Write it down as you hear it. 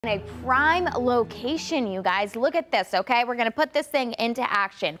A prime location, you guys. Look at this, okay? We're going to put this thing into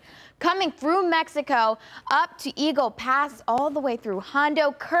action. Coming through Mexico up to Eagle Pass, all the way through Hondo,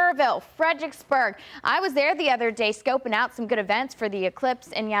 Kerrville, Fredericksburg. I was there the other day scoping out some good events for the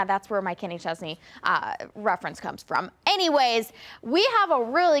eclipse, and yeah, that's where my Kenny Chesney reference comes from. Anyways, we have a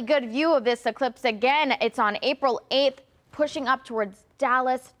really good view of this eclipse again. It's on April 8th, pushing up towards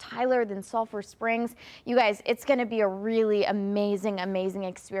Dallas, Tyler, then Sulphur Springs. You guys, it's going to be a really amazing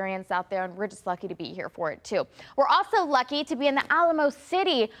experience out there, and we're just lucky to be here for it too. We're also lucky to be in the Alamo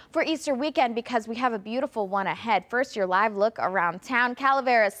City for Easter weekend because we have a beautiful one ahead. First, your live look around town,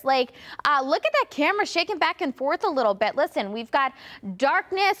 Calaveras Lake. Look at that camera shaking back and forth a little bit. Listen, we've got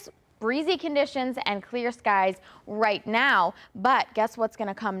darkness, breezy conditions and clear skies right now, but guess what's going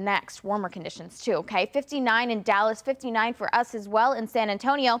to come next? Warmer conditions too, okay? 59 in Dallas, 59 for us as well in San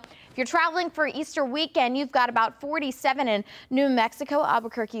Antonio. If you're traveling for Easter weekend, you've got about 47 in New Mexico,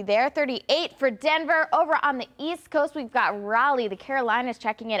 Albuquerque there, 38 for Denver. Over on the East Coast, we've got Raleigh, the Carolinas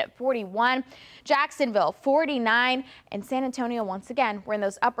checking in at 41, Jacksonville 49, and San Antonio once again, we're in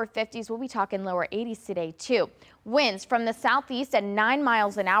those upper 50s. We'll be talking lower 80s today too. Winds from the southeast at 9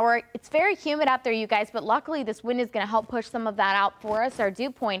 miles an hour. It's very humid out there, you guys, but luckily this wind is going to help push some of that out for us. Our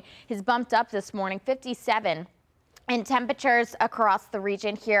dew point is bumped up this morning, 57. And temperatures across the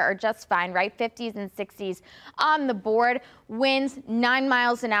region here are just fine, right? 50s and 60s on the board. Winds 9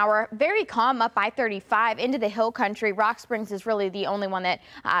 miles an hour. Very calm up I-35 into the hill country. Rock Springs is really the only one that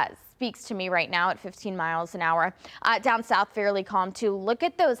speaks to me right now at 15 miles an hour. Down south, fairly calm too. Look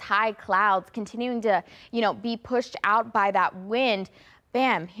at those high clouds continuing to, be pushed out by that wind.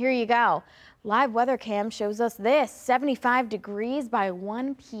 Bam, here you go. Live weather cam shows us this, 75 degrees by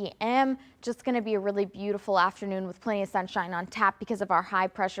 1 p.m. Just going to be a really beautiful afternoon with plenty of sunshine on tap because of our high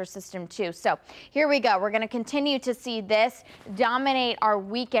pressure system too. So here we go. We're going to continue to see this dominate our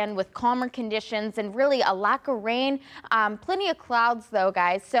weekend with calmer conditions and really a lack of rain. Plenty of clouds though,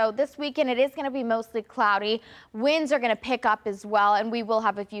 guys. So this weekend it is going to be mostly cloudy. Winds are going to pick up as well, and we will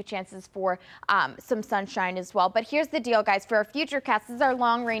have a few chances for some sunshine as well. But here's the deal, guys. For our Futurecast, this is our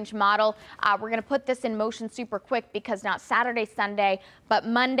long range model. We're going to put this in motion super quick because not Saturday, Sunday, but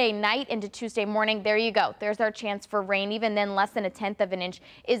Monday night into Tuesday morning. There you go. There's our chance for rain. Even then, less than 1/10 of an inch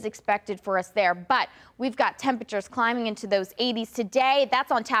is expected for us there. But we've got temperatures climbing into those 80s today. That's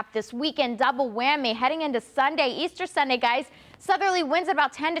on tap this weekend. Double whammy heading into Sunday, Easter Sunday, guys. Southerly winds at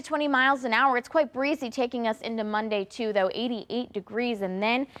about 10 to 20 miles an hour. It's quite breezy taking us into Monday too, though, 88 degrees. And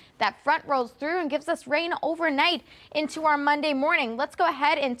then that front rolls through and gives us rain overnight into our Monday morning. Let's go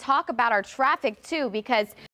ahead and talk about our traffic too, because